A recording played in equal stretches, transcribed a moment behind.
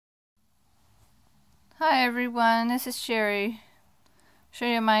Hi everyone, this is Sherry. Show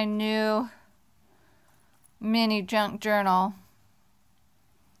you my new mini junk journal.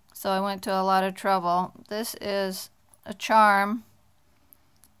 So I went to a lot of trouble. This is a charm,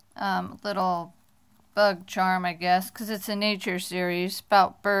 little bug charm I guess, because it's a nature series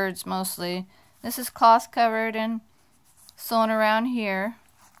about birds mostly. This is cloth covered and sewn around here.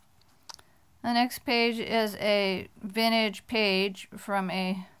 The next page is a vintage page from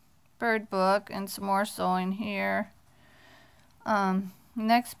a bird book and some more sewing here.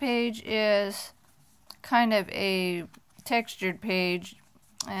 Next page is kind of a textured page,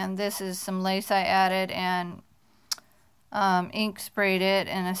 and this is some lace I added and ink sprayed it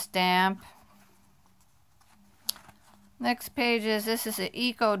and a stamp. Next page is, this is an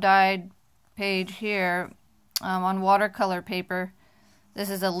eco dyed page here on watercolor paper.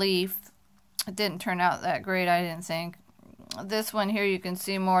 This is a leaf. It didn't turn out that great, I didn't think. This one here you can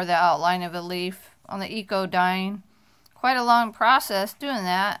see more of the outline of a leaf on the eco dyeing. Quite a long process doing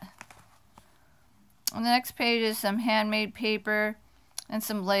that. On the next page is some handmade paper and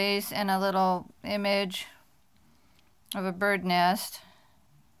some lace and a little image of a bird nest.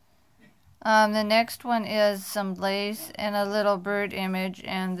 The next one is some lace and a little bird image,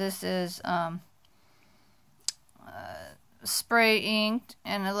 and this is spray inked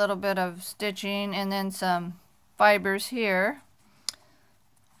and a little bit of stitching and then some fibers here.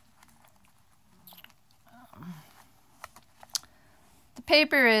 The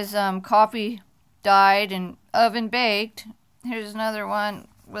paper is coffee dyed and oven baked. Here's another one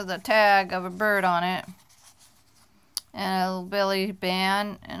with a tag of a bird on it and a little belly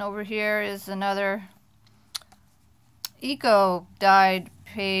band, and over here is another eco dyed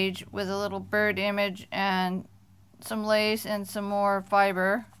page with a little bird image and some lace and some more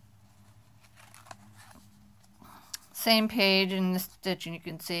fiber. Same page and the stitching you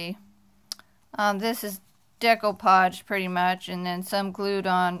can see. This is decoupage pretty much, and then some glued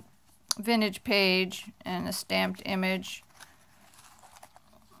on vintage page and a stamped image.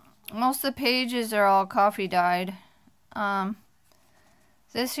 Most of the pages are all coffee dyed.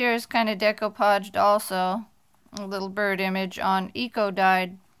 This here is kind of decoupaged also. A little bird image on eco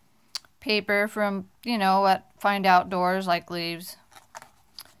dyed paper from, you know, at Find Outdoors, like leaves.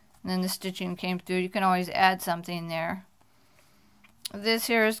 And then the stitching came through. You can always add something there. This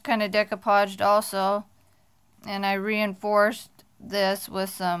here is kind of decoupaged also, and I reinforced this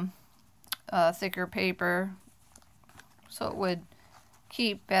with some thicker paper so it would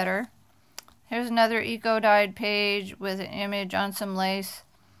keep better. Here's another eco dyed page with an image on some lace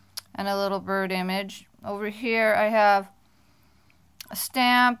and a little bird image. Over here I have a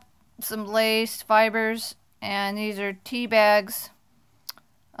stamp, some lace, fibers, and these are tea bags,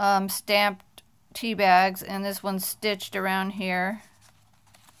 stamped tea bags, and this one's stitched around here.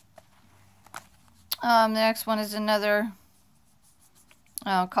 The next one is another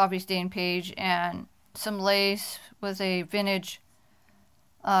coffee stain page and some lace with a vintage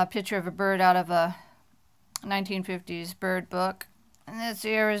picture of a bird out of a 1950s bird book. And this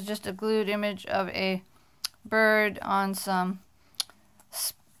here is just a glued image of a bird on some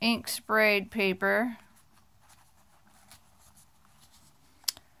ink sprayed paper.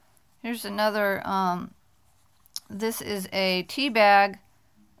 Here's another, this is a tea bag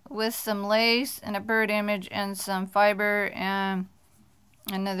with some lace and a bird image and some fiber and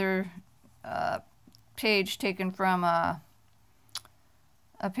another page taken from a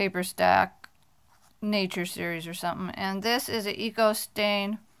paper stack nature series or something. And this is an eco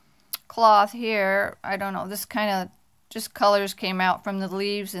stain cloth here. I don't know, this kind of just colors came out from the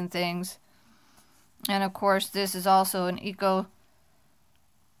leaves and things. And of course this is also an eco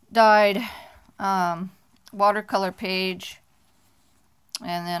dyed watercolor page,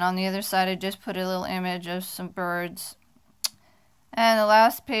 and then on the other side I just put a little image of some birds. And the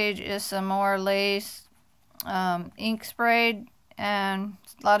last page is some more lace, ink sprayed, and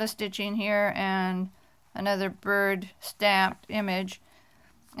a lot of stitching here, and another bird stamped image,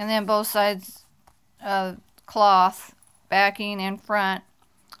 and then both sides of cloth, backing and front,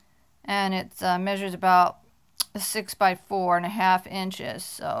 and it measures about 6 by 4.5 inches,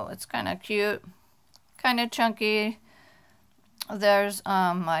 so it's kind of cute, kind of chunky. There's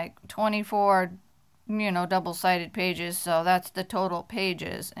like 24 double-sided pages, so that's the total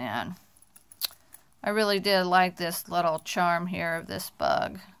pages, and I really did like this little charm here of this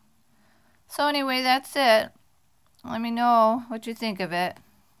bug. So anyway, that's it. Let me know what you think of it.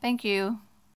 Thank you.